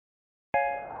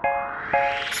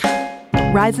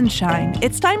Rise and shine.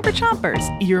 It's time for Chompers,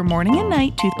 your morning and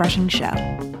night toothbrushing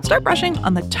show. Start brushing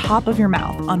on the top of your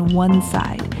mouth on one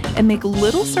side and make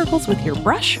little circles with your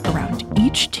brush around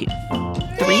each tooth.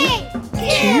 3,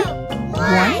 2,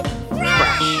 1,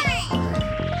 brush.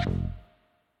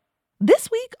 This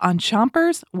week on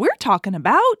Chompers, we're talking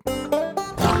about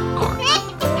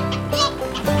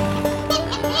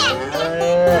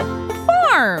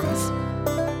farms.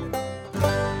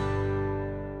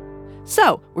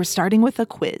 So, we're starting with a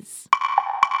quiz.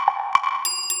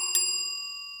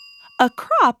 A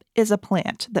crop is a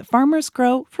plant that farmers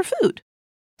grow for food.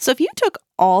 So if you took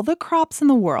all the crops in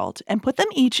the world and put them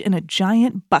each in a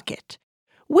giant bucket,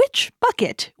 which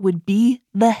bucket would be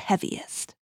the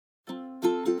heaviest?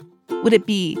 Would it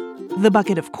be the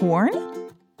bucket of corn,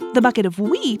 the bucket of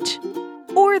wheat,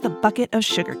 or the bucket of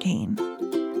sugarcane?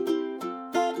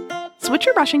 Switch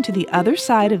your brushing to the other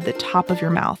side of the top of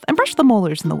your mouth and brush the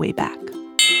molars on the way back.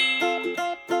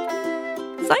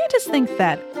 Scientists think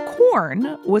that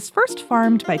corn was first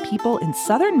farmed by people in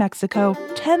southern Mexico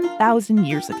 10,000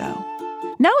 years ago.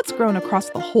 Now it's grown across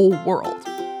the whole world,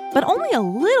 but only a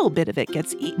little bit of it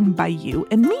gets eaten by you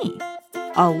and me.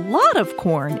 A lot of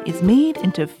corn is made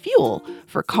into fuel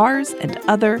for cars and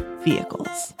other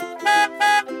vehicles.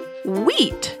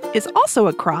 Wheat is also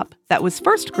a crop that was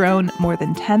first grown more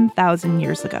than 10,000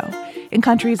 years ago in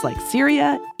countries like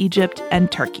Syria, Egypt,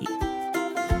 and Turkey.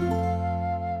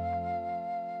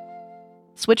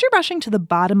 Switch your brushing to the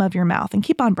bottom of your mouth and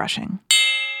keep on brushing.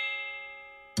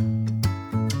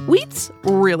 Wheat's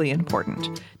really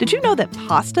important. Did you know that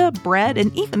pasta, bread,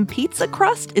 and even pizza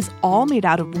crust is all made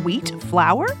out of wheat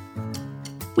flour?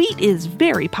 Wheat is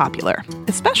very popular,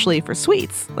 especially for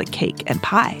sweets like cake and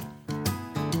pie.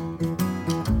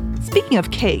 Speaking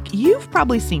of cake, you've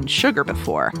probably seen sugar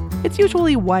before. It's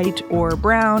usually white or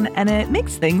brown, and it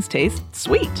makes things taste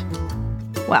sweet.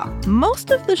 Well,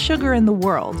 most of the sugar in the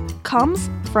world comes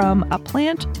from a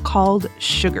plant called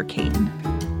sugarcane.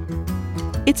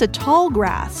 It's a tall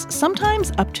grass,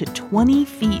 sometimes up to 20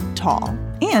 feet tall,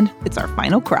 and it's our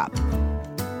final crop.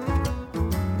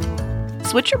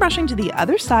 Switch your brushing to the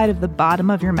other side of the bottom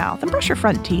of your mouth and brush your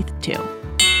front teeth too.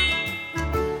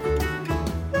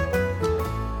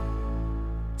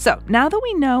 So, now that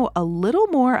we know a little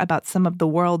more about some of the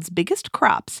world's biggest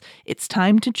crops, it's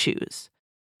time to choose.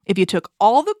 If you took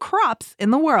all the crops in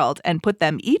the world and put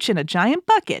them each in a giant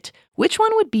bucket, which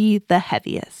one would be the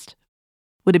heaviest?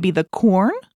 Would it be the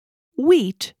corn,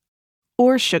 wheat,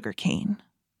 or sugarcane?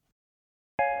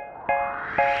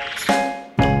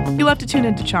 You'll have to tune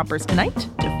into Chompers tonight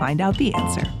to find out the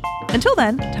answer. Until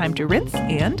then, time to rinse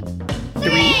and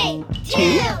 3,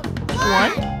 2,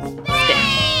 1,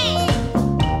 spin.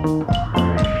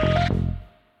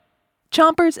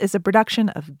 Chompers is a production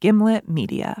of Gimlet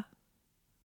Media.